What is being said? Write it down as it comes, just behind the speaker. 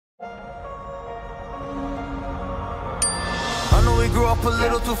we grew up a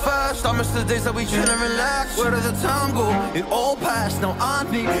little too fast. I miss the days that we chill and relax. Where did the time go? It all passed. Now I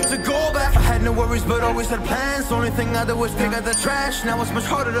need to go back. I had no worries but always had plans. The only thing I did was dig out the trash. Now it's much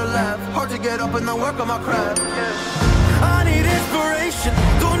harder to laugh, hard to get up and then work on my craft. I need inspiration,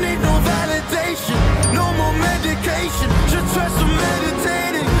 don't need no validation. No more medication, just try some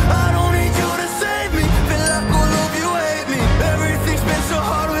meditating. I don't need you to save me, feel like all of you hate me. Everything's been so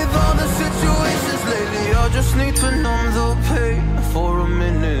hard with all the situations lately. I just need to numb the pain for a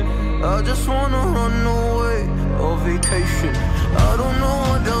minute. I just wanna run away on vacation. I don't know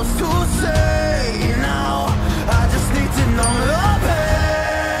what else to say now. I just need to numb the pain.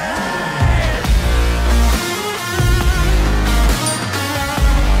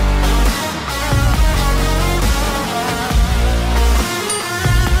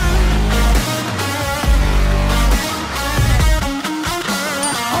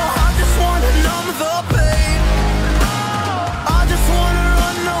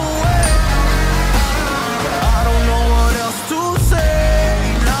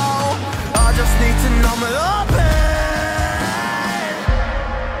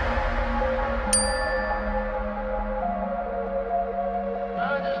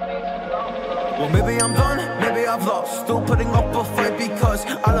 Well, maybe I'm done, maybe I've lost. Still putting up a fight because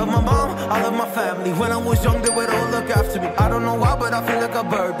I love my mom, I love my family. When I was young, they would all look after me. I don't know why, but I feel like a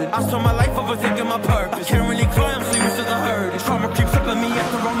burden. I spend my life overthinking my purpose. Can't really cry, I'm so used to the hurt. Trauma keeps flipping me at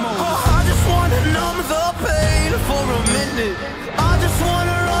the wrong moment. Oh, I just wanna numb the pain for a minute. I just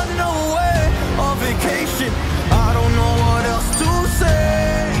wanna run away on vacation. I don't know what else to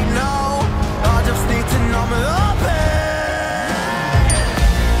say now. I just need to numb the pain.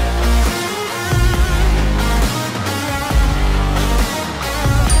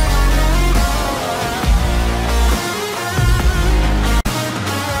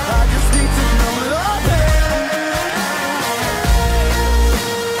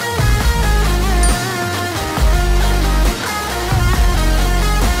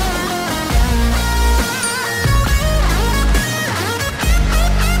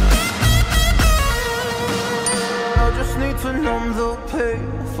 To numb the pain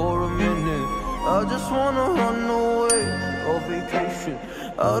for a minute. I just wanna run away on vacation.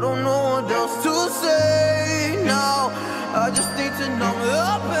 I don't know what else to say now. I just need to numb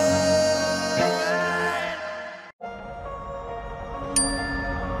the pain.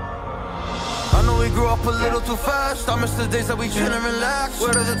 I know we grew up a little too fast. I miss the days that we chill and relax.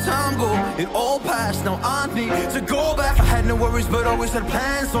 Where did the time go? It all passed. Now I need to go back. I had no worries but always had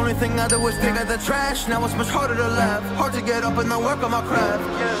plans. The only thing I did was dig out the trash. Now it's much harder to laugh, hard to get up and then work on my craft.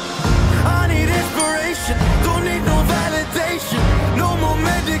 I need inspiration, don't need no validation. No more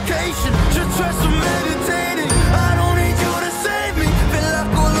medication, just try some meditating. I don't need you to save me, feel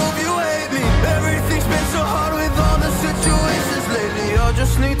like all of you hate me. Everything's been so hard with all the situations lately. I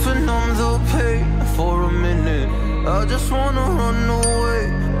just need to numb the pain for a minute. I just wanna run away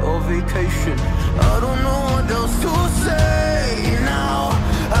on vacation. I don't know what else to say now.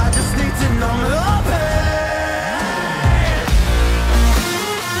 I just need to numb the pain.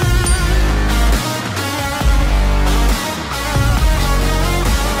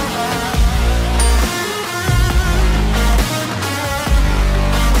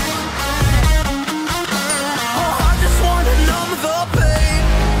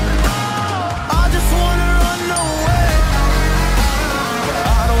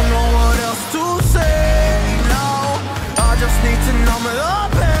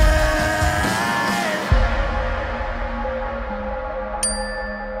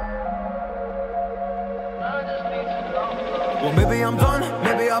 Well, maybe I'm done,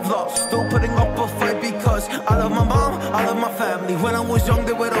 maybe I've lost. Still putting up a fight because I love my mom, I love my family. When I was young,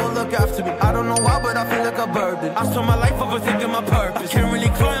 they would all look after me. I don't know why, but I feel like a burden. I spend my life overthinking my purpose. Can't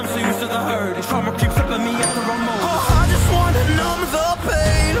really cry, I'm so used to the hurt. Trauma keeps flipping me at the wrong moment. Oh, I just wanna numb the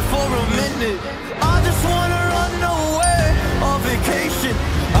pain for a minute. I just wanna run away on vacation.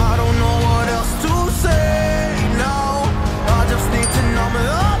 I don't know what else to say now. I just need to numb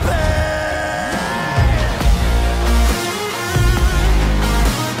the pain.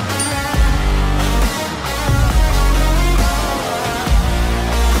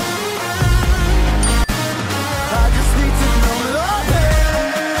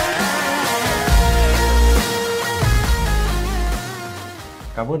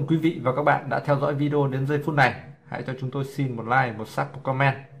 Cảm ơn quý vị và các bạn đã theo dõi video đến giây phút này. Hãy cho chúng tôi xin một like, một sub, một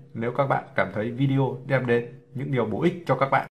comment nếu các bạn cảm thấy video đem đến những điều bổ ích cho các bạn.